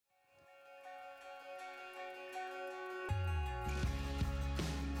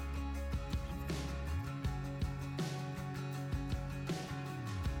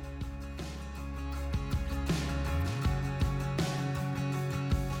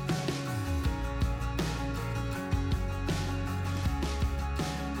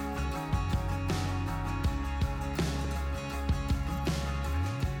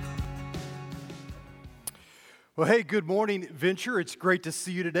Well, hey, good morning, Venture. It's great to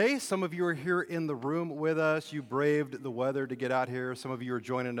see you today. Some of you are here in the room with us. You braved the weather to get out here. Some of you are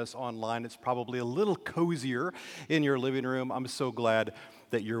joining us online. It's probably a little cozier in your living room. I'm so glad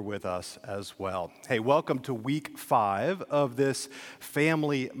that you're with us as well. Hey, welcome to week 5 of this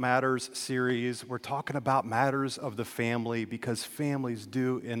Family Matters series. We're talking about matters of the family because families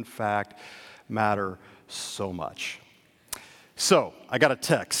do, in fact, matter so much. So, I got a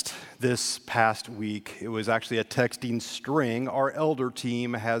text this past week. It was actually a texting string. Our elder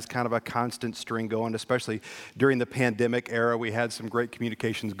team has kind of a constant string going, especially during the pandemic era. We had some great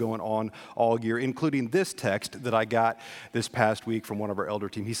communications going on all year, including this text that I got this past week from one of our elder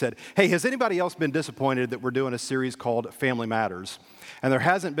team. He said, "Hey, has anybody else been disappointed that we're doing a series called Family Matters, and there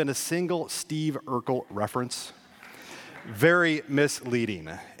hasn't been a single Steve Urkel reference?" Very misleading.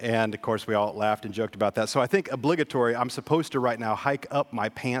 And of course, we all laughed and joked about that. So I think obligatory, I'm supposed to right now hike up my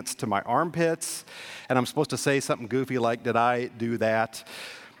pants to my armpits, and I'm supposed to say something goofy like, "Did I do that?"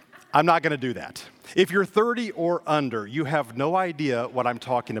 I'm not going to do that. If you're 30 or under, you have no idea what I'm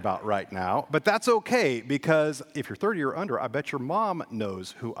talking about right now, but that's okay because if you're 30 or under, I bet your mom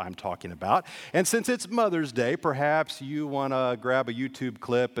knows who I'm talking about. And since it's Mother's Day, perhaps you want to grab a YouTube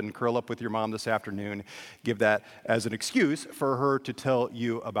clip and curl up with your mom this afternoon, give that as an excuse for her to tell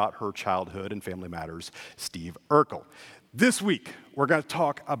you about her childhood and Family Matters, Steve Urkel. This week, we're going to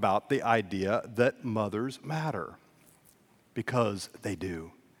talk about the idea that mothers matter, because they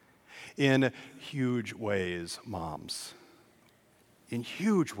do. In huge ways, moms. In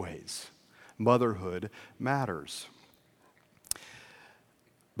huge ways, motherhood matters.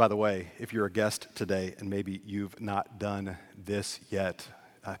 By the way, if you're a guest today and maybe you've not done this yet,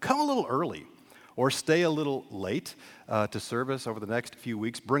 come a little early or stay a little late to service over the next few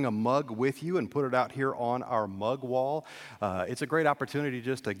weeks. Bring a mug with you and put it out here on our mug wall. It's a great opportunity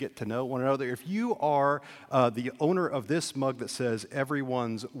just to get to know one another. If you are the owner of this mug that says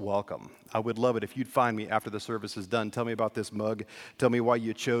 "Everyone's Welcome," I would love it if you'd find me after the service is done. Tell me about this mug. Tell me why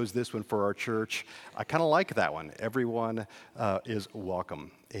you chose this one for our church. I kind of like that one. Everyone is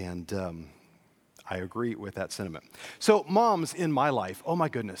welcome. And I agree with that sentiment. So moms in my life, oh my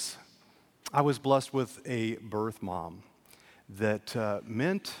goodness. I was blessed with a birth mom that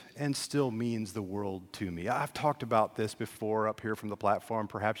meant and still means the world to me. I've talked about this before up here from the platform.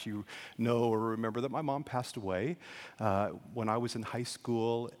 Perhaps you know or remember that my mom passed away when I was in high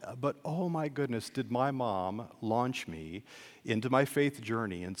school. But oh my goodness, did my mom launch me into my faith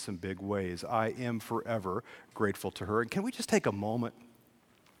journey in some big ways. I am forever grateful to her. And can we just take a moment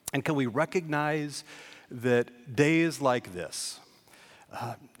and can we recognize that days like this,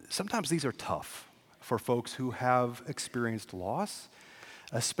 sometimes these are tough for folks who have experienced loss,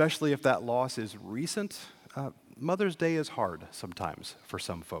 especially if that loss is recent. Mother's Day is hard sometimes for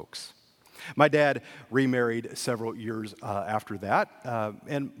some folks. My dad remarried several years after that,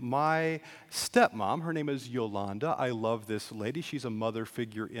 and my stepmom, her name is Yolanda. I love this lady. She's a mother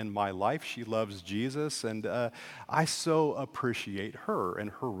figure in my life. She loves Jesus, and I so appreciate her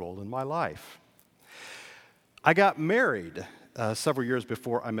and her role in my life. I got married several years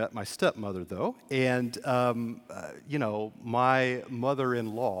before I met my stepmother, though, and, my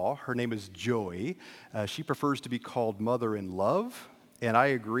mother-in-law, her name is Joey. She prefers to be called mother-in-love, and I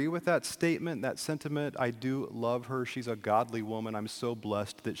agree with that statement, that sentiment. I do love her. She's a godly woman. I'm so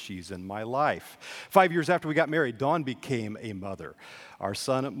blessed that she's in my life. 5 years after we got married, Dawn became a mother. Our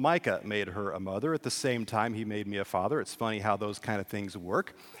son, Micah, made her a mother. At the same time, he made me a father. It's funny how those kind of things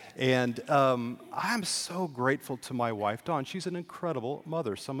work. And I'm so grateful to my wife, Dawn. She's an incredible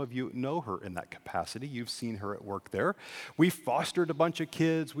mother. Some of you know her in that capacity. You've seen her at work there. We fostered a bunch of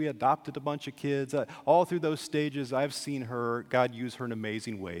kids. We adopted a bunch of kids. All through those stages, I've seen her, God use her in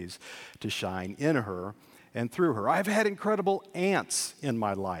amazing ways to shine in her and through her. I've had incredible aunts in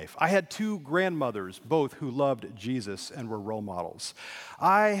my life. I had 2 grandmothers, both who loved Jesus and were role models.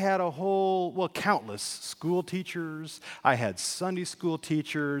 I had countless school teachers. I had Sunday school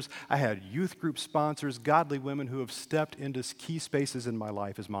teachers. I had youth group sponsors, godly women who have stepped into key spaces in my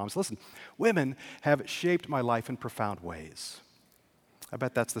life as moms. Listen, women have shaped my life in profound ways. I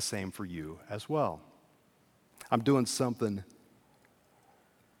bet that's the same for you as well. I'm doing something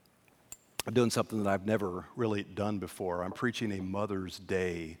that I've never really done before. I'm preaching a Mother's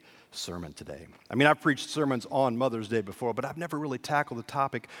Day sermon today. I mean, I've preached sermons on Mother's Day before, but I've never really tackled the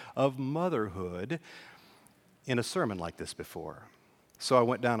topic of motherhood in a sermon like this before. So I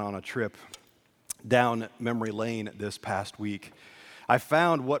went down on a trip down memory lane this past week. I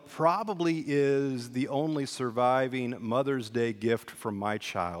found what probably is the only surviving Mother's Day gift from my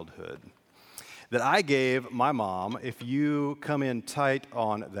childhood that I gave my mom. If you come in tight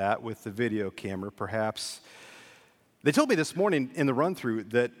on that with the video camera, perhaps They told me this morning in the run-through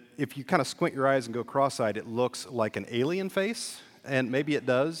that if you kind of squint your eyes and go cross-eyed, it looks like an alien face, and maybe it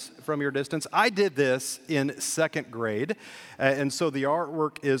does from your distance. I did this in second grade, and so the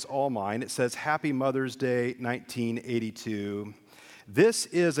artwork is all mine. It says, Happy Mother's Day, 1982. This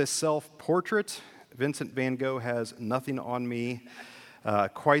is a self-portrait. Vincent van Gogh has nothing on me.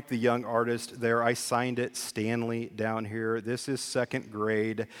 Quite the young artist there. I signed it, Stanley, down here. This is second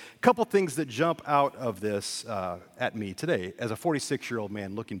grade. A couple things that jump out of this at me today as a 46-year-old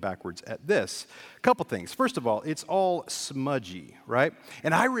man looking backwards at this. A couple things. First of all, it's all smudgy, right?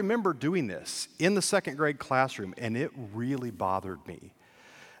 And I remember doing this in the second grade classroom, and it really bothered me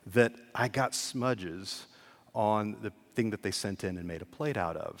that I got smudges on the thing that they sent in and made a plate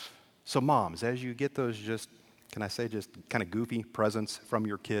out of. So moms, as you get those just kind of goofy presents from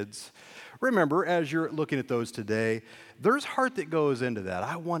your kids, remember, as you're looking at those today, there's heart that goes into that.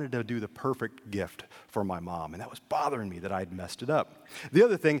 I wanted to do the perfect gift for my mom, and that was bothering me that I'd messed it up. The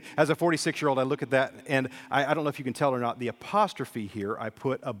other thing, as a 46-year-old, I look at that, and I don't know if you can tell or not, the apostrophe here I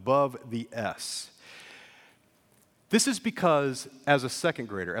put above the S. This is because, as a second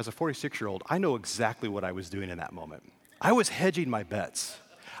grader, as a 46-year-old, I know exactly what I was doing in that moment. I was hedging my bets.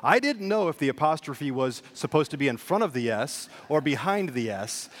 I didn't know if the apostrophe was supposed to be in front of the S or behind the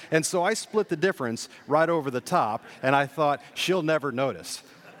S, and so I split the difference right over the top, and I thought, she'll never notice.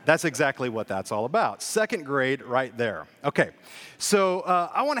 That's exactly what that's all about. Second grade right there. Okay, so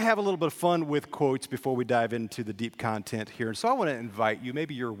I want to have a little bit of fun with quotes before we dive into the deep content here. So I want to invite you,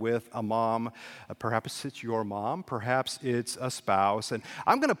 maybe you're with a mom, perhaps it's your mom, perhaps it's a spouse, and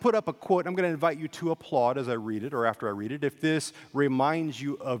I'm going to put up a quote. I'm going to invite you to applaud as I read it or after I read it if this reminds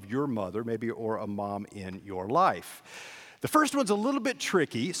you of your mother, maybe, or a mom in your life. The first one's a little bit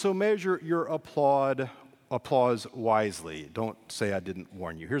tricky, so measure your applause wisely. Don't say I didn't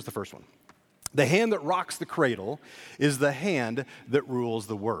warn you. Here's the first one. The hand that rocks the cradle is the hand that rules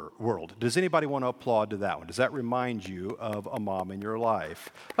the world. Does anybody want to applaud to that one? Does that remind you of a mom in your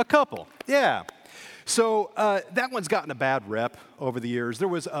life? A couple, yeah. So that one's gotten a bad rep over the years. There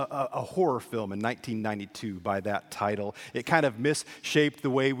was a horror film in 1992 by that title. It kind of misshaped the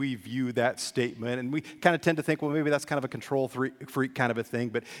way we view that statement, and we kind of tend to think, well, maybe that's kind of a control freak kind of a thing.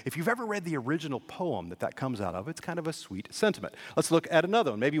 But if you've ever read the original poem that comes out of, it's kind of a sweet sentiment. Let's look at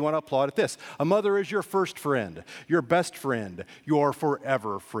another one. Maybe you want to applaud at this. A mother is your first friend, your best friend, your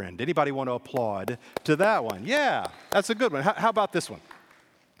forever friend. Anybody want to applaud to that one? Yeah, that's a good one. How about this one?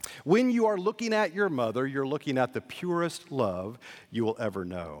 When you are looking at your mother, you're looking at the purest love you will ever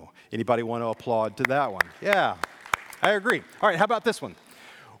know. Anybody want to applaud to that one? Yeah, I agree. All right, how about this one?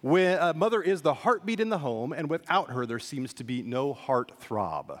 When a mother is the heartbeat in the home, and without her, there seems to be no heart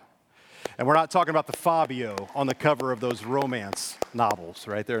throb. And we're not talking about the Fabio on the cover of those romance novels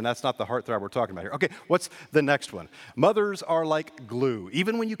right there, and that's not the heartthrob we're talking about here. Okay, what's the next one? Mothers are like glue.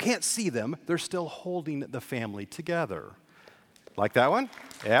 Even when you can't see them, they're still holding the family together. Like that one?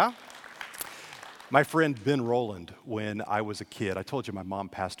 Yeah? My friend Ben Rowland, when I was a kid, I told you my mom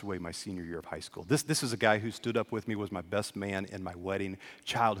passed away my senior year of high school. This is a guy who stood up with me, was my best man in my wedding,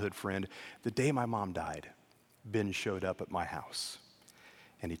 childhood friend. The day my mom died, Ben showed up at my house,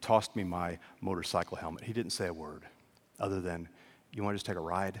 and he tossed me my motorcycle helmet. He didn't say a word other than, you want to just take a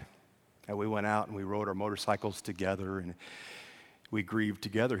ride? And we went out and we rode our motorcycles together, and we grieved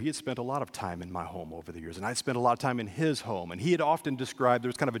together. He had spent a lot of time in my home over the years, and I'd spent a lot of time in his home. And he had often described, there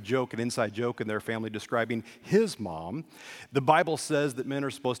was kind of a joke, an inside joke in their family describing his mom. The Bible says that men are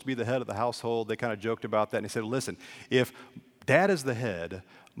supposed to be the head of the household. They kind of joked about that, and he said, listen, if dad is the head,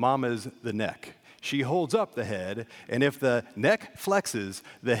 mom is the neck. She holds up the head, and if the neck flexes,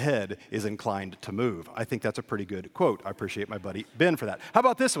 the head is inclined to move. I think that's a pretty good quote. I appreciate my buddy Ben for that. How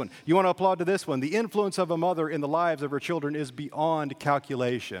about this one? You want to applaud to this one? The influence of a mother in the lives of her children is beyond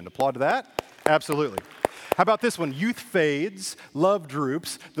calculation. Applaud to that? Absolutely. How about this one? Youth fades, love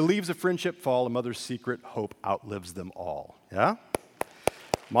droops, the leaves of friendship fall, a mother's secret hope outlives them all. Yeah?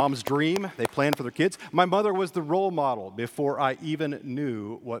 Mom's dream, they plan for their kids. My mother was the role model before I even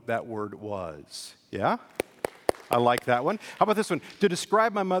knew what that word was. Yeah? I like that one. How about this one? To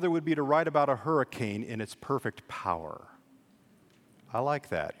describe my mother would be to write about a hurricane in its perfect power. I like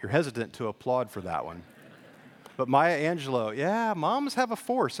that. You're hesitant to applaud for that one. But Maya Angelou, yeah, moms have a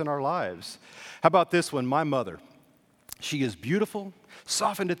force in our lives. How about this one? My mother. She is beautiful,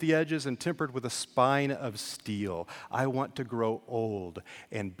 softened at the edges, and tempered with a spine of steel. I want to grow old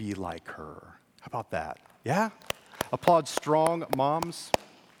and be like her. How about that? Yeah? Applaud strong moms.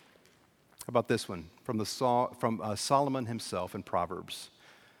 How about this one? From Solomon himself in Proverbs.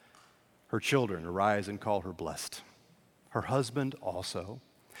 Her children arise and call her blessed. Her husband also.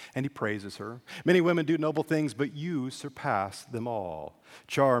 And he praises her. Many women do noble things, but you surpass them all.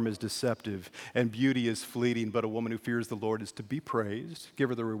 Charm is deceptive, and beauty is fleeting, but a woman who fears the Lord is to be praised. Give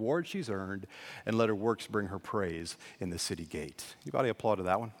her the reward she's earned, and let her works bring her praise in the city gate. Anybody applaud to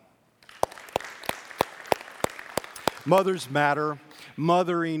that one? Mothers matter.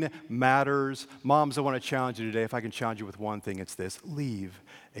 Mothering matters. Moms, I want to challenge you today. If I can challenge you with one thing, it's this: leave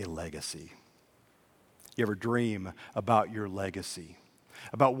a legacy. You ever dream about your legacy?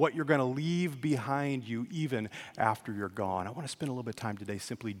 About what you're going to leave behind you even after you're gone? I want to spend a little bit of time today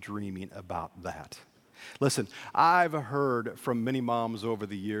simply dreaming about that. Listen, I've heard from many moms over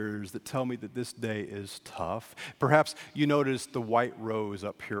the years that tell me that this day is tough. Perhaps you noticed the white rose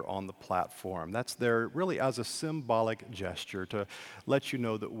up here on the platform. That's there really as a symbolic gesture to let you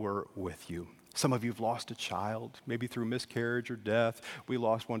know that we're with you. Some of you have lost a child, maybe through miscarriage or death. We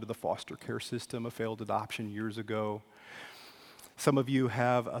lost one to the foster care system, a failed adoption years ago. Some of you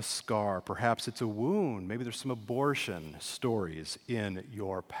have a scar. Perhaps it's a wound. Maybe there's some abortion stories in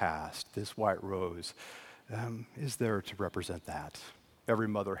your past. This white rose is there to represent that. Every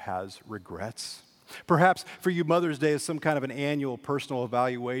mother has regrets. Perhaps for you, Mother's Day is some kind of an annual personal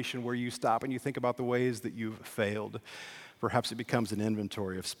evaluation where you stop and you think about the ways that you've failed. Perhaps it becomes an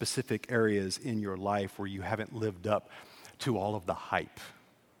inventory of specific areas in your life where you haven't lived up to all of the hype.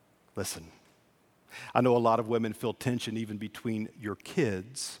 Listen, I know a lot of women feel tension even between your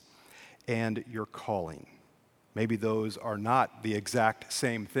kids and your calling. Maybe those are not the exact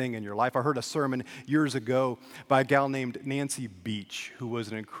same thing in your life. I heard a sermon years ago by a gal named Nancy Beach, who was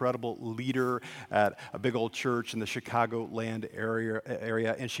an incredible leader at a big old church in the Chicagoland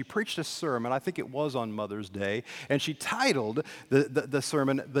area, and she preached a sermon, I think it was on Mother's Day, and she titled the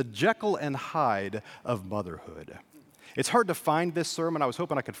sermon, "The Jekyll and Hyde of Motherhood." It's hard to find this sermon. I was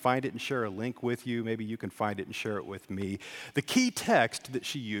hoping I could find it and share a link with you. Maybe you can find it and share it with me. The key text that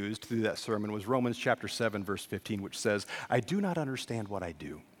she used through that sermon was Romans chapter 7, verse 15, which says, "I do not understand what I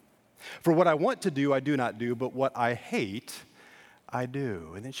do. For what I want to do, I do not do, but what I hate, I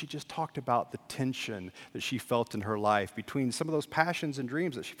do." And then she just talked about the tension that she felt in her life between some of those passions and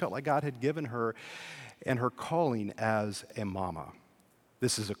dreams that she felt like God had given her and her calling as a mama.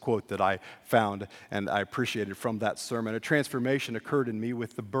 This is a quote that I found and I appreciated from that sermon. "A transformation occurred in me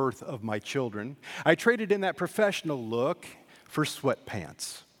with the birth of my children. I traded in that professional look for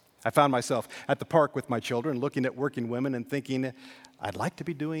sweatpants. I found myself at the park with my children, looking at working women and thinking, I'd like to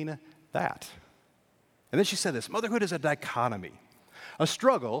be doing that." And then she said this: "Motherhood is a dichotomy, a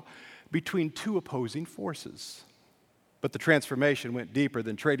struggle between two opposing forces. But the transformation went deeper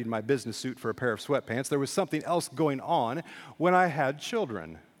than trading my business suit for a pair of sweatpants. There was something else going on when I had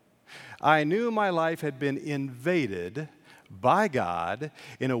children. I knew my life had been invaded by God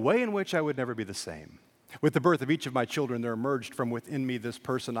in a way in which I would never be the same. With the birth of each of my children, there emerged from within me this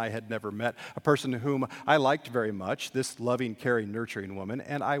person I had never met, a person whom I liked very much, this loving, caring, nurturing woman,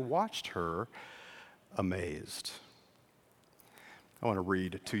 and I watched her amazed." I want to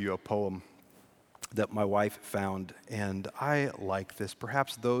read to you a poem that my wife found, and I like this.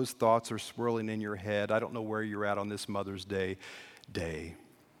 Perhaps those thoughts are swirling in your head. I don't know where you're at on this Mother's Day,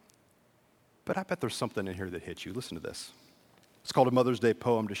 but I bet there's something in here that hits you. Listen to this. It's called a Mother's Day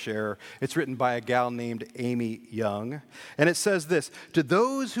poem to share. It's written by a gal named Amy Young, and it says this: "To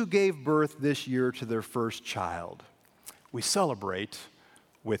those who gave birth this year to their first child, we celebrate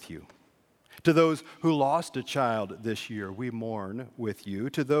with you. To those who lost a child this year, we mourn with you.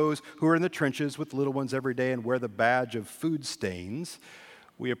 To those who are in the trenches with little ones every day and wear the badge of food stains,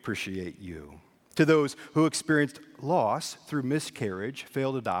 we appreciate you. To those who experienced loss through miscarriage,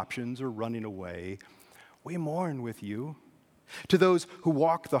 failed adoptions, or running away, we mourn with you. To those who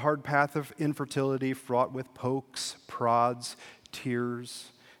walk the hard path of infertility, fraught with pokes, prods,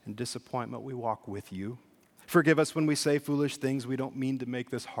 tears, and disappointment, we walk with you. Forgive us when we say foolish things. We don't mean to make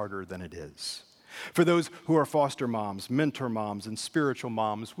this harder than it is. For those who are foster moms, mentor moms, and spiritual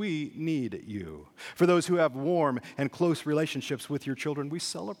moms, we need you. For those who have warm and close relationships with your children, we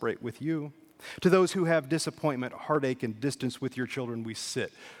celebrate with you. To those who have disappointment, heartache, and distance with your children, we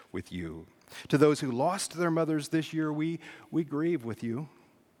sit with you. To those who lost their mothers this year, we grieve with you.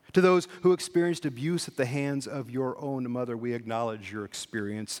 To those who experienced abuse at the hands of your own mother, we acknowledge your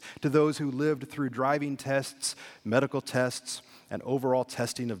experience. To those who lived through driving tests, medical tests, and overall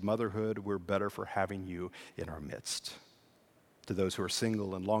testing of motherhood, we're better for having you in our midst. To those who are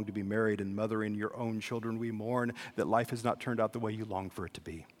single and long to be married and mothering your own children, we mourn that life has not turned out the way you longed for it to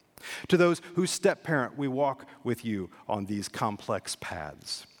be. To those who step-parent, we walk with you on these complex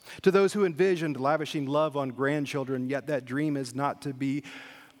paths. To those who envisioned lavishing love on grandchildren, yet that dream is not to be,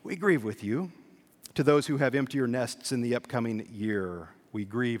 we grieve with you. To those who have emptier nests in the upcoming year, we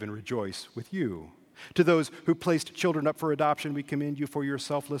grieve and rejoice with you. To those who placed children up for adoption, we commend you for your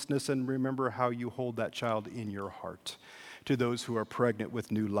selflessness and remember how you hold that child in your heart. To those who are pregnant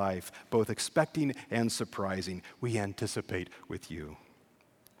with new life, both expecting and surprising, we anticipate with you.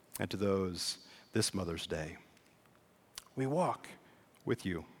 And to those this Mother's Day, we walk with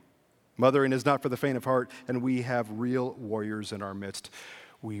you. Mothering is not for the faint of heart, and we have real warriors in our midst.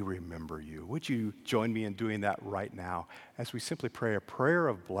 We remember you. Would you join me in doing that right now as we simply pray a prayer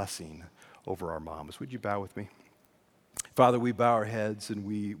of blessing over our moms? Would you bow with me? Father, we bow our heads and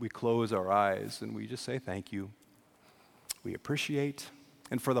we close our eyes and we just say thank you. We appreciate.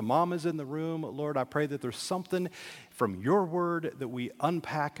 And for the mamas in the room, Lord, I pray that there's something from your word that we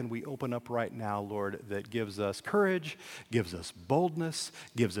unpack and we open up right now, Lord, that gives us courage, gives us boldness,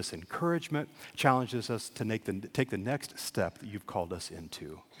 gives us encouragement, challenges us to take the next step that you've called us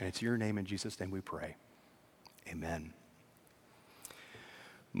into. And it's your name, in Jesus' name we pray. Amen.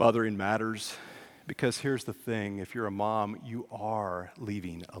 Mothering matters because here's the thing. If you're a mom, you are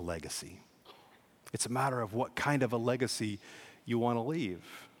leaving a legacy. It's a matter of what kind of a legacy you want to leave.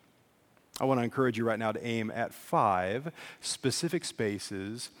 I want to encourage you right now to aim at 5 specific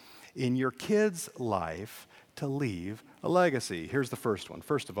spaces in your kid's life to leave a legacy. Here's the first one.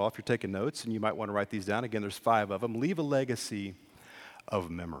 First of all, if you're taking notes, and you might want to write these down, again, there's 5 of them, leave a legacy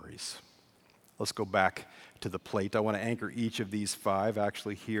of memories. Let's go back to the plate. I want to anchor each of these 5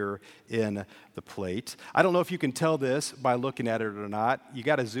 actually here in the plate. I don't know if you can tell this by looking at it or not. You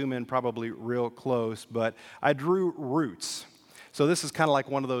got to zoom in probably real close, but I drew roots. So this is kind of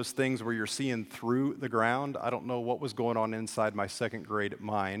like one of those things where you're seeing through the ground. I don't know what was going on inside my second grade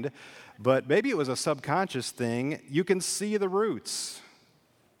mind, but maybe it was a subconscious thing. You can see the roots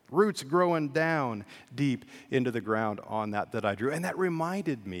growing down deep into the ground on that I drew. And that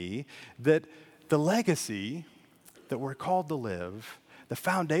reminded me that the legacy that we're called to live, the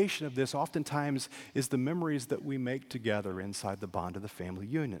foundation of this oftentimes is the memories that we make together inside the bond of the family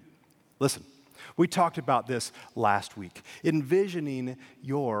unit. Listen, we talked about this last week, envisioning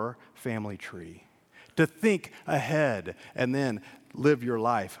your family tree, to think ahead and then live your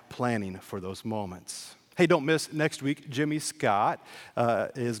life planning for those moments. Hey, don't miss next week. Jimmy Scott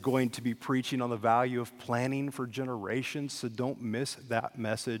is going to be preaching on the value of planning for generations, so don't miss that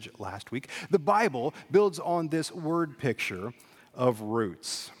message last week. The Bible builds on this word picture of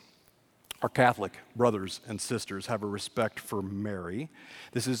roots. Our Catholic brothers and sisters have a respect for Mary.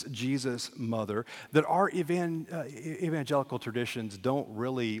 This is Jesus' mother that our evangelical traditions don't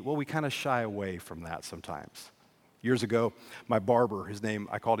really, we kind of shy away from that sometimes. Years ago, my barber,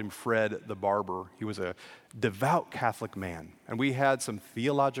 I called him Fred the Barber. He was a devout Catholic man, and we had some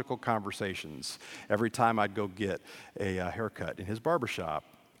theological conversations every time I'd go get a haircut in his barbershop.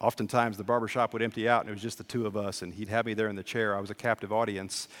 Oftentimes, the barbershop would empty out, and it was just the two of us, and he'd have me there in the chair. I was a captive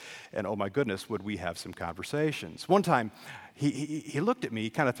audience, and oh my goodness, would we have some conversations. One time, he looked at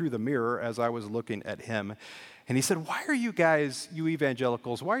me kind of through the mirror as I was looking at him, and he said, "Why are you guys, you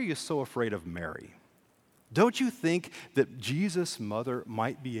evangelicals, why are you so afraid of Mary? Don't you think that Jesus' mother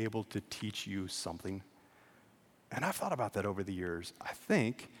might be able to teach you something?" And I've thought about that over the years. I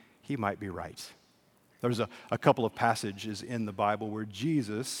think he might be right. There's a couple of passages in the Bible where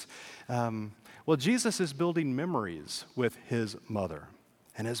Jesus is building memories with his mother.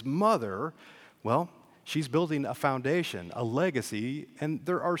 And his mother, she's building a foundation, a legacy, and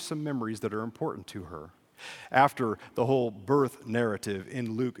there are some memories that are important to her. After the whole birth narrative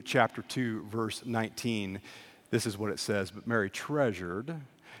in Luke chapter 2, verse 19, this is what it says, "But Mary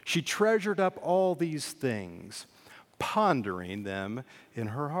she treasured up all these things, pondering them in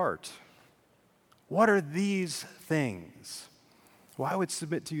her heart." What are these things? Well, I would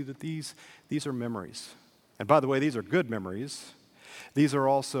submit to you that these are memories. And by the way, these are good memories. These are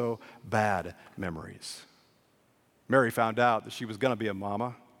also bad memories. Mary found out that she was going to be a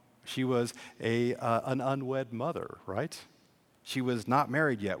mama. She was an unwed mother, right? She was not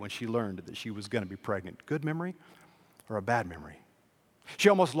married yet when she learned that she was going to be pregnant. Good memory or a bad memory? She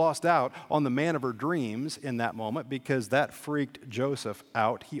almost lost out on the man of her dreams in that moment because that freaked Joseph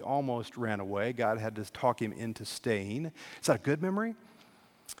out. He almost ran away. God had to talk him into staying. Is that a good memory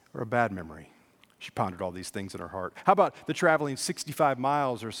or a bad memory? She pondered all these things in her heart. How about the traveling 65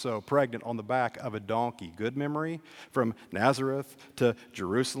 miles or so pregnant on the back of a donkey? Good memory? From Nazareth to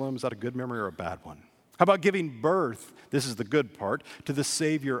Jerusalem, is that a good memory or a bad one? How about giving birth, this is the good part, to the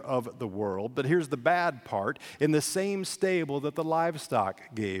Savior of the world? But here's the bad part, in the same stable that the livestock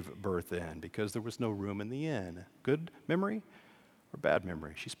gave birth in because there was no room in the inn. Good memory or bad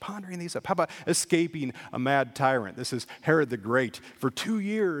memory? She's pondering these up. How about escaping a mad tyrant? This is Herod the Great. For 2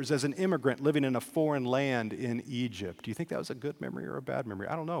 years as an immigrant living in a foreign land in Egypt. Do you think that was a good memory or a bad memory?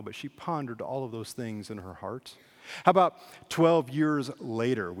 I don't know, but she pondered all of those things in her heart. How about 12 years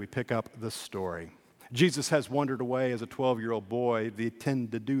later, we pick up the story. Jesus has wandered away as a 12-year-old boy. They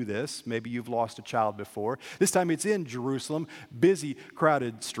tend to do this. Maybe you've lost a child before. This time it's in Jerusalem, busy,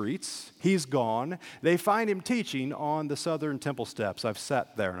 crowded streets. He's gone. They find him teaching on the southern temple steps. I've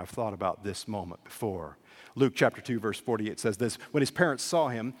sat there and I've thought about this moment before. Luke chapter 2, verse 48 says this, when his parents saw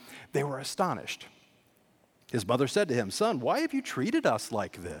him, they were astonished. His mother said to him, "Son, why have you treated us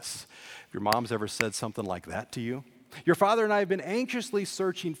like this?" If your mom's ever said something like that to you, "Your father and I have been anxiously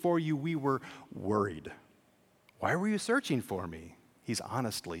searching for you. We were worried." Why were you searching for me? He's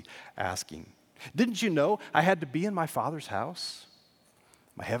honestly asking. Didn't you know I had to be in my Father's house,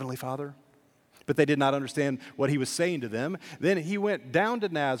 my heavenly Father? But they did not understand what he was saying to them. Then he went down to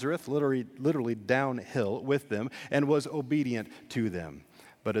Nazareth, literally downhill with them, and was obedient to them.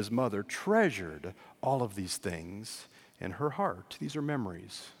 But his mother treasured all of these things in her heart. These are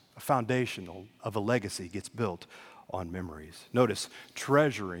memories. A foundation of a legacy gets built on memories. Notice,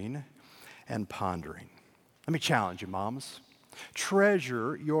 treasuring and pondering. Let me challenge you, moms.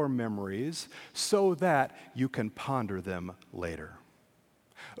 Treasure your memories so that you can ponder them later.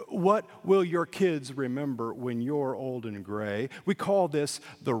 What will your kids remember when you're old and gray? We call this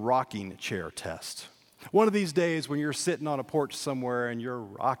the rocking chair test. One of these days when you're sitting on a porch somewhere and you're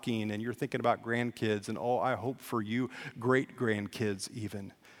rocking and you're thinking about grandkids and, oh, I hope for you, great-grandkids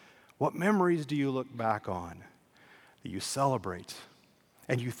even. What memories do you look back on that you celebrate?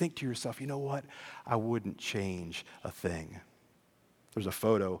 And you think to yourself, you know what? I wouldn't change a thing. There's a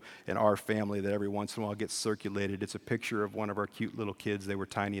photo in our family that every once in a while gets circulated. It's a picture of one of our cute little kids. They were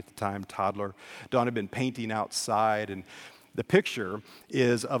tiny at the time, toddler. Dawn had been painting outside, and the picture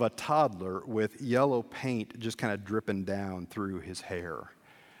is of a toddler with yellow paint just kind of dripping down through his hair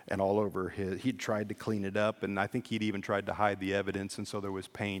and all over he'd tried to clean it up, and I think he'd even tried to hide the evidence, and so there was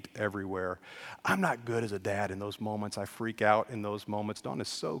paint everywhere. I'm not good as a dad in those moments. I freak out in those moments. Dawn is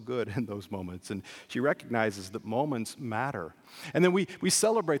so good in those moments, and she recognizes that moments matter. And then we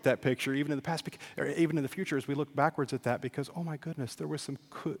celebrate that picture even in the past, or even in the future as we look backwards at that, because, oh my goodness, there were some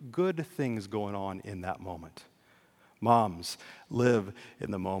good things going on in that moment. Moms, live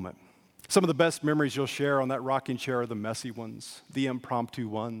in the moment. Some of the best memories you'll share on that rocking chair are the messy ones, the impromptu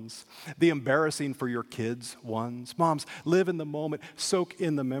ones, the embarrassing for your kids ones. Moms, live in the moment, soak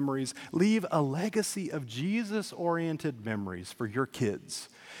in the memories, leave a legacy of Jesus-oriented memories for your kids,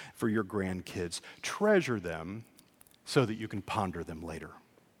 for your grandkids. Treasure them so that you can ponder them later.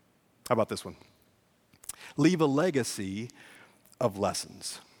 How about this one? Leave a legacy of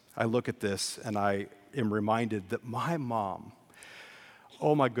lessons. I look at this and I am reminded that my mom,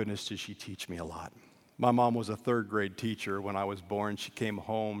 oh my goodness, did she teach me a lot. My mom was a third grade teacher when I was born. She came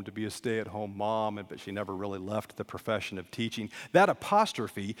home to be a stay-at-home mom, but she never really left the profession of teaching. That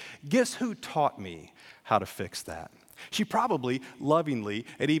apostrophe, guess who taught me how to fix that? She probably lovingly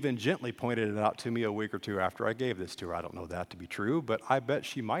and even gently pointed it out to me a week or two after I gave this to her. I don't know that to be true, but I bet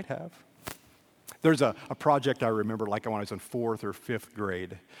she might have. There's a project I remember like when I was in 4th or 5th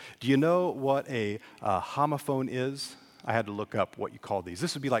grade. Do you know what a homophone is? I had to look up what you call these.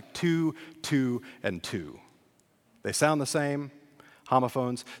 This would be like 2, 2, and 2. They sound the same,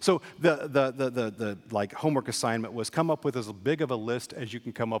 homophones. So the like homework assignment was come up with as big of a list as you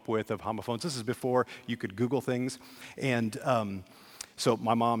can come up with of homophones. This is before you could Google things. And so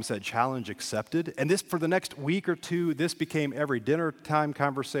my mom said, challenge accepted. And this, for the next week or two, this became every dinner time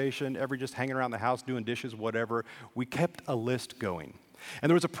conversation, every just hanging around the house, doing dishes, whatever. We kept a list going.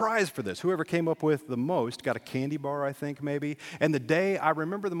 And there was a prize for this. Whoever came up with the most got a candy bar, I think, maybe. And the day, I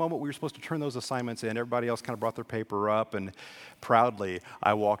remember the moment we were supposed to turn those assignments in. Everybody else kind of brought their paper up, and proudly,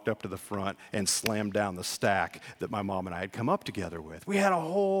 I walked up to the front and slammed down the stack that my mom and I had come up together with. We had a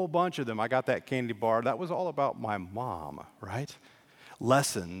whole bunch of them. I got that candy bar. That was all about my mom, right?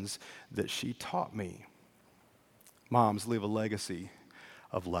 Lessons that she taught me. Moms leave a legacy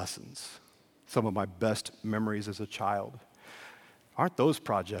of lessons. Some of my best memories as a child aren't those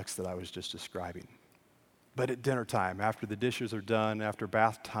projects that I was just describing. But at dinner time, after the dishes are done, after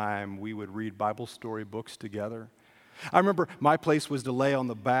bath time, we would read Bible story books together. I remember my place was to lay on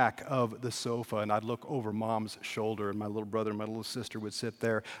the back of the sofa, and I'd look over Mom's shoulder, and my little brother and my little sister would sit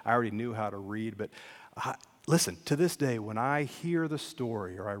there. I already knew how to read, but listen, to this day, when I hear the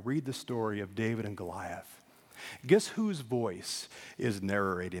story or I read the story of David and Goliath, guess whose voice is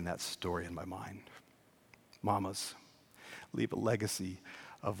narrating that story in my mind? Mamas. Leave a legacy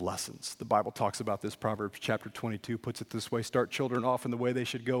of lessons. The Bible talks about this. Proverbs chapter 22 puts it this way: start children off in the way they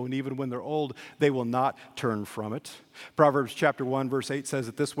should go, and even when they're old, they will not turn from it. Proverbs chapter 1, verse 8 says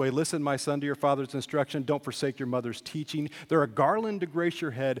it this way: listen, my son, to your father's instruction. Don't forsake your mother's teaching. They're a garland to grace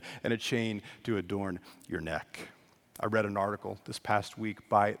your head and a chain to adorn your neck. I read an article this past week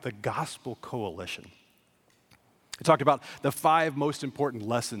by the Gospel Coalition. It talked about the 5 most important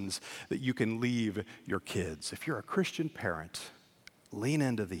lessons that you can leave your kids. If you're a Christian parent, lean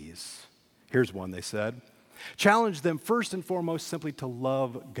into these. Here's one, they said. Challenge them first and foremost simply to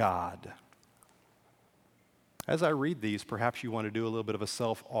love God. As I read these, perhaps you want to do a little bit of a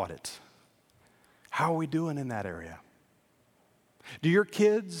self-audit. How are we doing in that area? Do your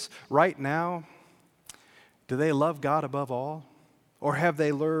kids right now, do they love God above all? Or have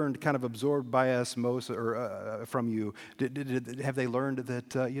they learned, kind of absorbed by osmosis or from you, have they learned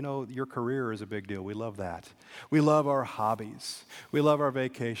that, your career is a big deal? We love that. We love our hobbies. We love our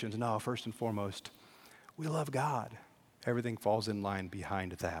vacations. No, first and foremost, we love God. Everything falls in line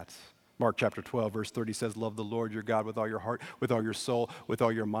behind that. Mark chapter 12, verse 30 says, love the Lord your God with all your heart, with all your soul, with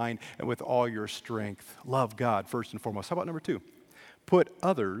all your mind, and with all your strength. Love God first and foremost. How about number 2? Put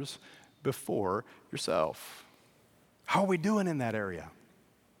others before yourself. How are we doing in that area?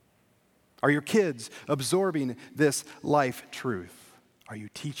 Are your kids absorbing this life truth? Are you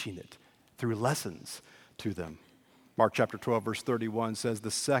teaching it through lessons to them? Mark chapter 12, verse 31 says,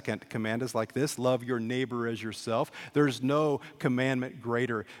 the second command is like this: love your neighbor as yourself. There's no commandment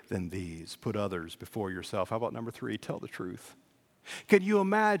greater than these. Put others before yourself. How about number 3? Tell the truth. Can you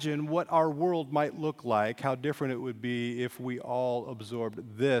imagine what our world might look like, how different it would be if we all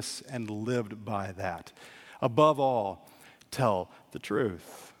absorbed this and lived by that? Above all, tell the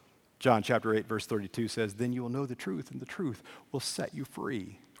truth. John chapter 8, verse 32 says, then you will know the truth, and the truth will set you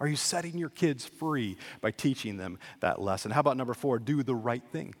free. Are you setting your kids free by teaching them that lesson? How about number 4? Do the right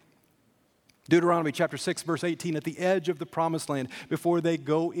thing. Deuteronomy chapter 6, verse 18, at the edge of the promised land, before they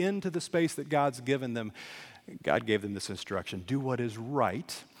go into the space that God's given them, God gave them this instruction: do what is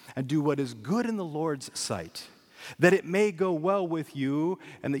right and do what is good in the Lord's sight, that it may go well with you,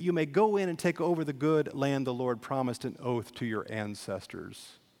 and that you may go in and take over the good land the Lord promised an oath to your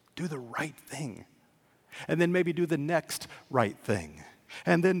ancestors. Do the right thing. And then maybe do the next right thing.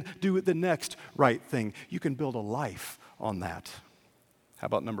 And then do the next right thing. You can build a life on that. How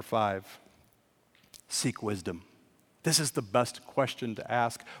about number 5? Seek wisdom. This is the best question to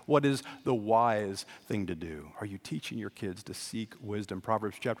ask. What is the wise thing to do? Are you teaching your kids to seek wisdom?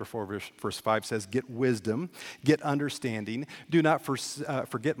 Proverbs chapter 4, verse 5 says, get wisdom, get understanding. Do not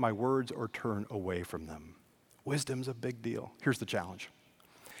forget my words or turn away from them. Wisdom's a big deal. Here's the challenge.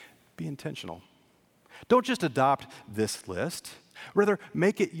 Be intentional. Don't just adopt this list. Rather,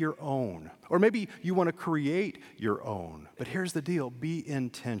 make it your own. Or maybe you want to create your own. But here's the deal. Be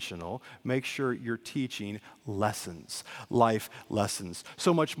intentional. Make sure you're teaching lessons, life lessons.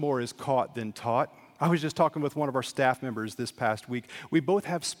 So much more is caught than taught. I was just talking with one of our staff members this past week. We both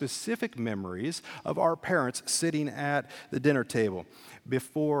have specific memories of our parents sitting at the dinner table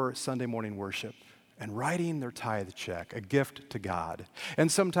before Sunday morning worship and writing their tithe check, a gift to God.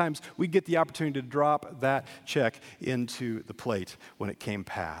 And sometimes we get the opportunity to drop that check into the plate when it came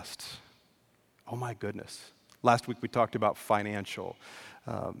past. Oh my goodness. Last week we talked about financial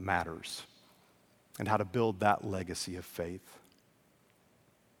matters and how to build that legacy of faith.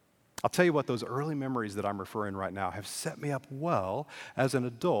 I'll tell you what, those early memories that I'm referring right now have set me up well as an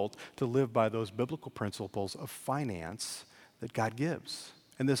adult to live by those biblical principles of finance that God gives.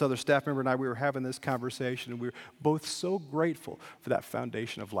 And this other staff member and I, we were having this conversation, and we were both so grateful for that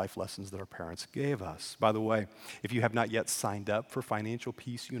foundation of life lessons that our parents gave us. By the way, if you have not yet signed up for Financial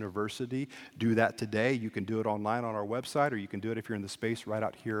Peace University, do that today. You can do it online on our website, or you can do it if you're in the space right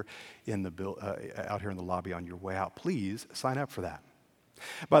out here in the lobby on your way out. Please sign up for that.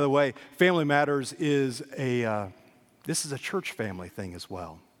 By the way, Family Matters is this is a church family thing as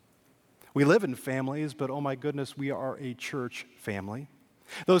well. We live in families, but oh my goodness, we are a church family.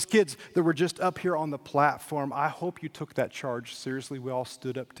 Those kids that were just up here on the platform, I hope you took that charge seriously. We all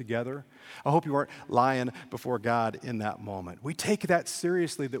stood up together. I hope you weren't lying before God in that moment. We take that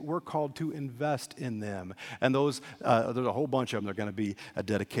seriously, that we're called to invest in them. And there's a whole bunch of them that are going to be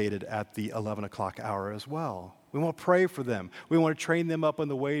dedicated at the 11 o'clock hour as well. We want to pray for them. We want to train them up in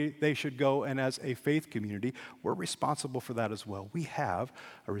the way they should go. And as a faith community, we're responsible for that as well. We have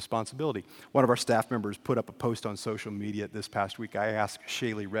a responsibility. One of our staff members put up a post on social media this past week. I asked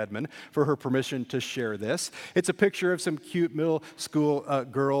Shaylee Redmond for her permission to share this. It's a picture of some cute middle school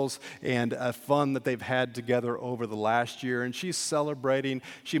girls and fun that they've had together over the last year. And she's celebrating.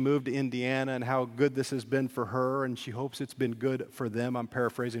 She moved to Indiana and how good this has been for her. And she hopes it's been good for them. I'm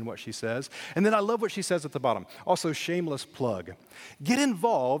paraphrasing what she says. And then I love what she says at the bottom. Also, shameless plug. Get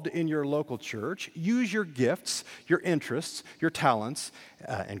involved in your local church. Use your gifts, your interests, your talents,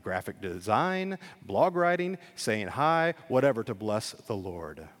 and graphic design, blog writing, saying hi, whatever to bless the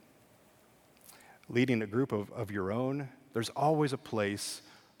Lord. Leading a group of your own, there's always a place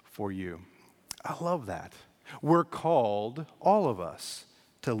for you. I love that. We're called, all of us,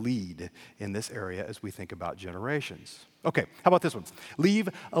 to lead in this area as we think about generations. Okay, how about this one? Leave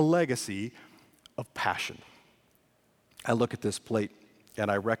a legacy of passion. I look at this plate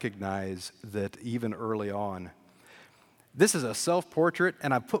and I recognize that even early on, this is a self-portrait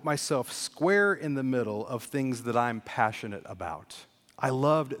and I put myself square in the middle of things that I'm passionate about. I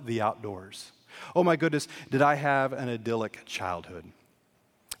loved the outdoors. Oh my goodness, did I have an idyllic childhood.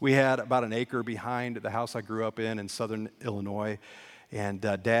 We had about an acre behind the house I grew up in southern Illinois, and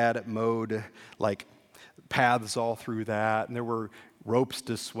Dad mowed like paths all through that, and there were ropes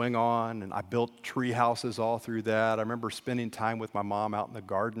to swing on, and I built tree houses all through that. I remember spending time with my mom out in the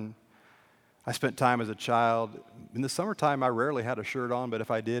garden. I spent time as a child. In the summertime, I rarely had a shirt on, but if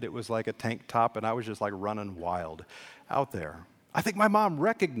I did, it was like a tank top, and I was just like running wild out there. I think my mom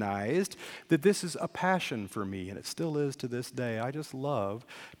recognized that this is a passion for me, and it still is to this day. I just love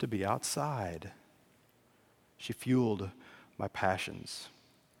to be outside. She fueled my passions.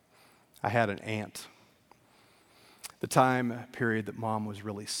 I had an aunt. The time period that Mom was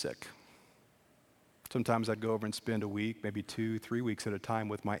really sick. Sometimes I'd go over and spend a week, maybe 2-3 weeks at a time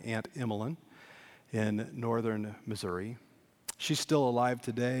with my Aunt Emmeline in northern Missouri. She's still alive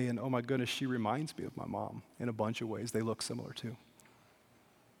today, and oh my goodness, she reminds me of my mom in a bunch of ways. They look similar too.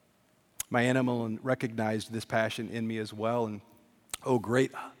 My Aunt Emmeline recognized this passion in me as well, and oh,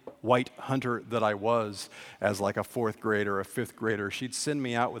 great white hunter that I was as like a 4th grader, a 5th grader. She'd send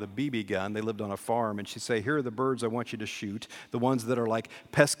me out with a BB gun. They lived on a farm, and she'd say, here are the birds I want you to shoot, the ones that are like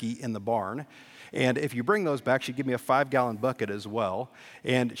pesky in the barn. And if you bring those back, she'd give me a 5-gallon bucket as well.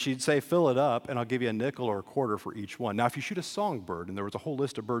 And she'd say, fill it up, and I'll give you a nickel or a quarter for each one. Now, if you shoot a songbird, and there was a whole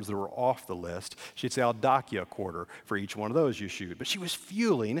list of birds that were off the list, she'd say, I'll dock you a quarter for each one of those you shoot. But she was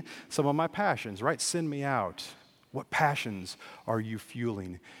fueling some of my passions, right? Send me out. What passions are you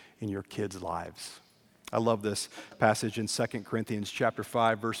fueling in your kids' lives? I love this passage in 2 Corinthians chapter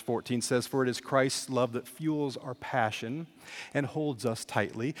 5, verse 14 says, for it is Christ's love that fuels our passion and holds us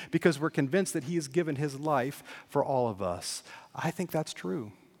tightly because we're convinced that he has given his life for all of us. I think that's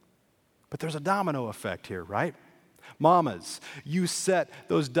true. But there's a domino effect here, right? Mamas, you set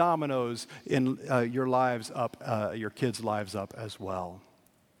those dominoes in your lives up, your kids' lives up as well.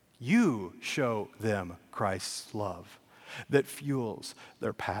 You show them Christ's love that fuels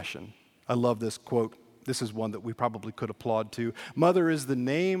their passion. I love this quote. This is one that we probably could applaud to. Mother is the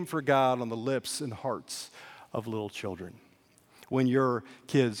name for God on the lips and hearts of little children. When your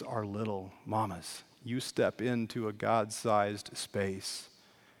kids are little, mamas, you step into a God-sized space.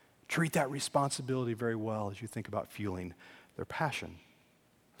 Treat that responsibility very well as you think about fueling their passion.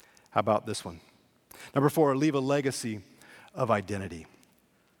 How about this one? Number 4, leave a legacy of identity.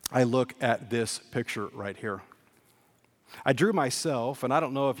 I look at this picture right here. I drew myself, and I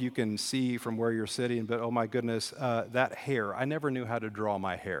don't know if you can see from where you're sitting, but oh my goodness, that hair. I never knew how to draw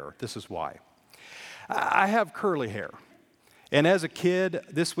my hair. This is why. I have curly hair. And as a kid,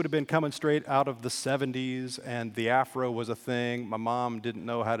 this would have been coming straight out of the 70s, and the afro was a thing. My mom didn't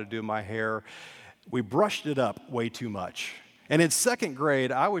know how to do my hair. We brushed it up way too much. And in 2nd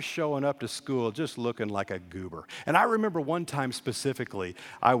grade, I was showing up to school just looking like a goober. And I remember one time specifically,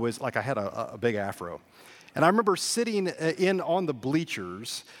 I had a big afro. And I remember sitting in on the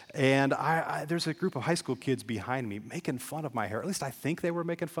bleachers, and there's a group of high school kids behind me making fun of my hair. At least I think they were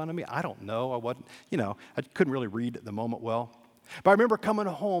making fun of me. I don't know. I couldn't really read the moment well. But I remember coming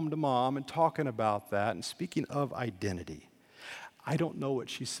home to Mom and talking about that and speaking of identity. I don't know what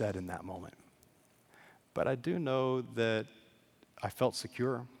she said in that moment, but I do know that I felt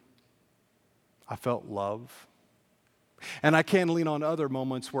secure. I felt love. And I can lean on other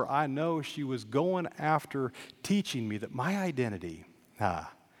moments where I know she was going after teaching me that my identity,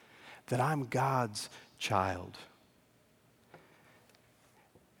 that I'm God's child.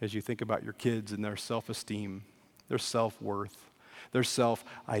 As you think about your kids and their self-esteem, their self-worth, their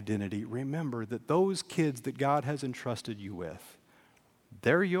self-identity. Remember that those kids that God has entrusted you with,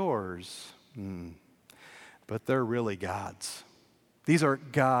 they're yours, but they're really God's. These are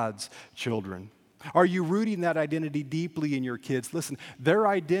God's children. Are you rooting that identity deeply in your kids? Listen, their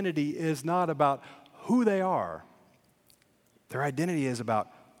identity is not about who they are. Their identity is about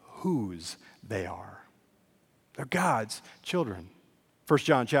whose they are. They're God's children. 1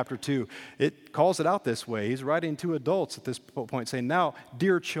 John chapter 2, it calls it out this way. He's writing to adults at this point saying, now,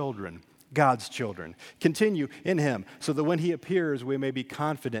 dear children, God's children, continue in him so that when he appears, we may be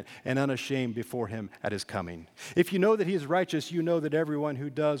confident and unashamed before him at his coming. If you know that he is righteous, you know that everyone who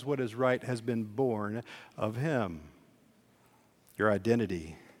does what is right has been born of him. Your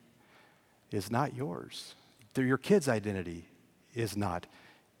identity is not yours. Your kid's identity is not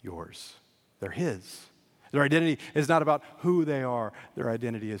yours. They're his. Their identity is not about who they are. Their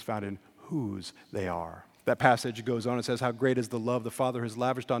identity is found in whose they are. That passage goes on and says, how great is the love the Father has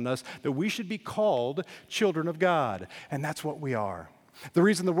lavished on us that we should be called children of God. And that's what we are. The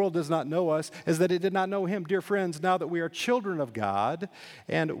reason the world does not know us is that it did not know him. Dear friends, now that we are children of God,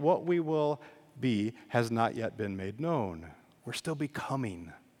 and what we will be has not yet been made known. We're still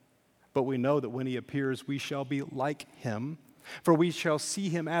becoming. But we know that when he appears, we shall be like him, for we shall see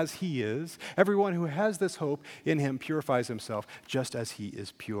him as he is. Everyone who has this hope in him purifies himself just as he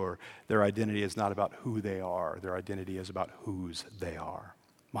is pure. Their identity is not about who they are. Their identity is about whose they are.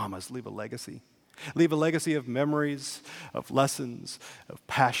 Mamas, leave a legacy. Leave a legacy of memories, of lessons, of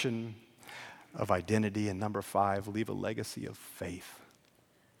passion, of identity. And number 5, leave a legacy of faith.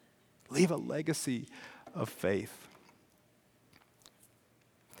 Leave a legacy of faith.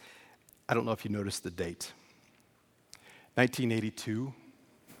 I don't know if you noticed the date. 1982,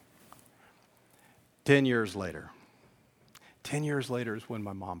 10 years later. 10 years later is when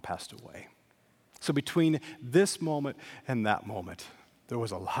my mom passed away. So between this moment and that moment, there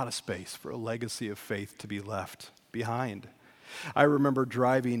was a lot of space for a legacy of faith to be left behind. I remember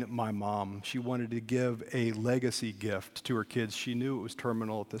driving my mom. She wanted to give a legacy gift to her kids. She knew it was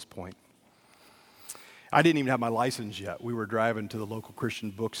terminal at this point. I didn't even have my license yet. We were driving to the local Christian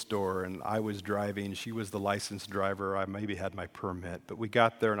bookstore, and I was driving. She was the licensed driver. I maybe had my permit. But we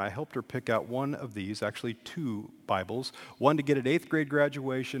got there, and I helped her pick out one of these, actually 2 Bibles, one to get at 8th grade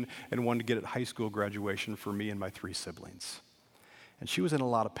graduation and one to get at high school graduation for me and my 3 siblings. And she was in a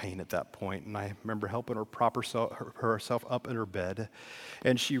lot of pain at that point, and I remember helping her prop herself up in her bed.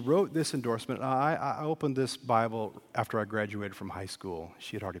 And she wrote this endorsement. I opened this Bible after I graduated from high school.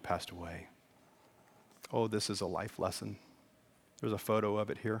 She had already passed away. Oh, this is a life lesson. There's a photo of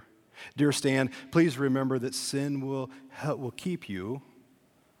it here. Dear Stan, please remember that sin will keep you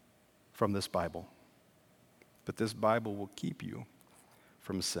from this Bible. But this Bible will keep you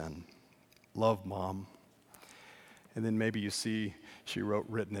from sin. Love, Mom. And then maybe you see she wrote,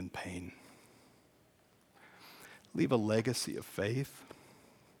 written in pain. Leave a legacy of faith.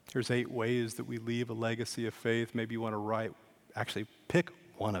 Here's 8 ways that we leave a legacy of faith. Maybe you want to actually pick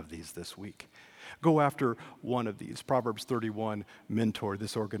one of these this week. Go after one of these. Proverbs 31 Mentor,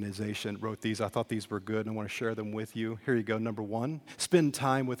 this organization, wrote these. I thought these were good, and I want to share them with you. Here you go. Number 1, spend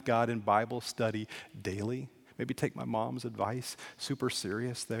time with God in Bible study daily. Maybe take my mom's advice. Super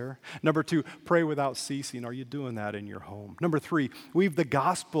serious there. Number 2, pray without ceasing. Are you doing that in your home? Number 3, weave the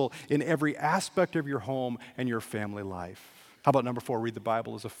gospel in every aspect of your home and your family life. How about number 4, read the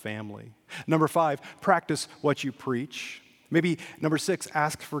Bible as a family? Number 5, practice what you preach. Maybe number 6,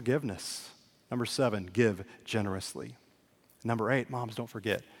 ask forgiveness. Number 7, give generously. Number 8, moms, don't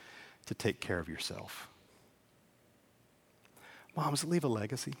forget to take care of yourself. Moms, leave a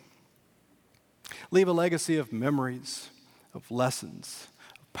legacy. Leave a legacy of memories, of lessons,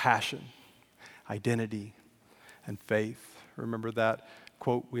 of passion, identity, and faith. Remember that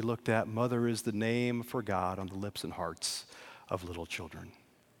quote we looked at, "Mother is the name for God on the lips and hearts of little children."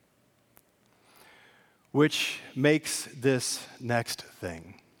 Which makes this next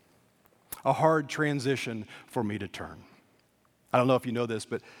thing a hard transition for me to turn. I don't know if you know this,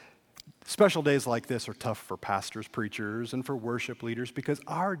 but special days like this are tough for pastors, preachers, and for worship leaders because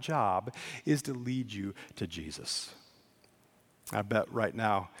our job is to lead you to Jesus. I bet right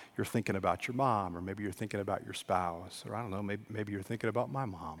now you're thinking about your mom, or maybe you're thinking about your spouse, or I don't know, maybe you're thinking about my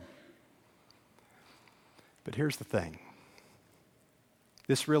mom. But here's the thing.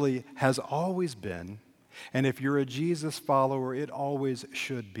 This really has always been, and if you're a Jesus follower, it always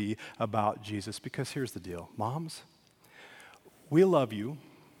should be about Jesus. Because here's the deal. Moms, we love you,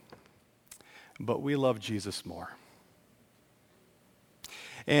 but we love Jesus more.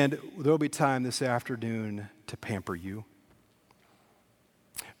 And there'll be time this afternoon to pamper you.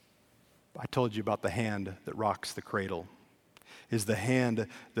 I told you about the hand that rocks the cradle. is the hand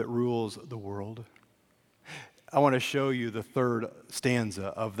that rules the world. I want to show you the third stanza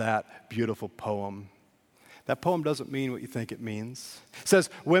of that beautiful poem. That poem doesn't mean what you think it means. It says,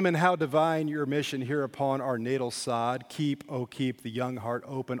 women, how divine your mission here upon our natal sod. Keep, oh keep the young heart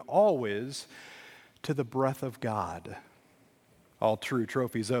open always to the breath of God. All true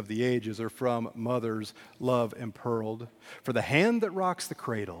trophies of the ages are from mother's love impearled. For the hand that rocks the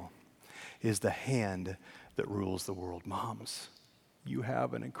cradle is the hand that rules the world. Moms, you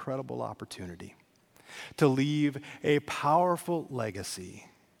have an incredible opportunity to leave a powerful legacy.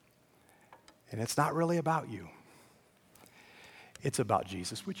 And it's not really about you. It's about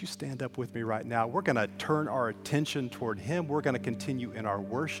Jesus. Would you stand up with me right now? We're going to turn our attention toward him. We're going to continue in our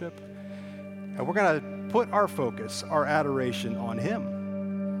worship. And we're going to put our focus, our adoration on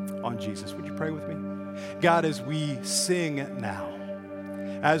him, on Jesus. Would you pray with me? God, as we sing now,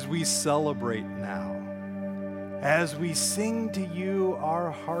 as we celebrate now, as we sing to you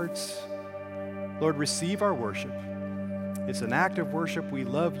our hearts, Lord, receive our worship. It's an act of worship. We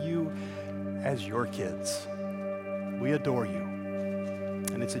love you as your kids. We adore you.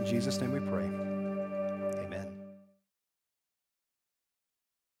 And it's in Jesus' name we pray.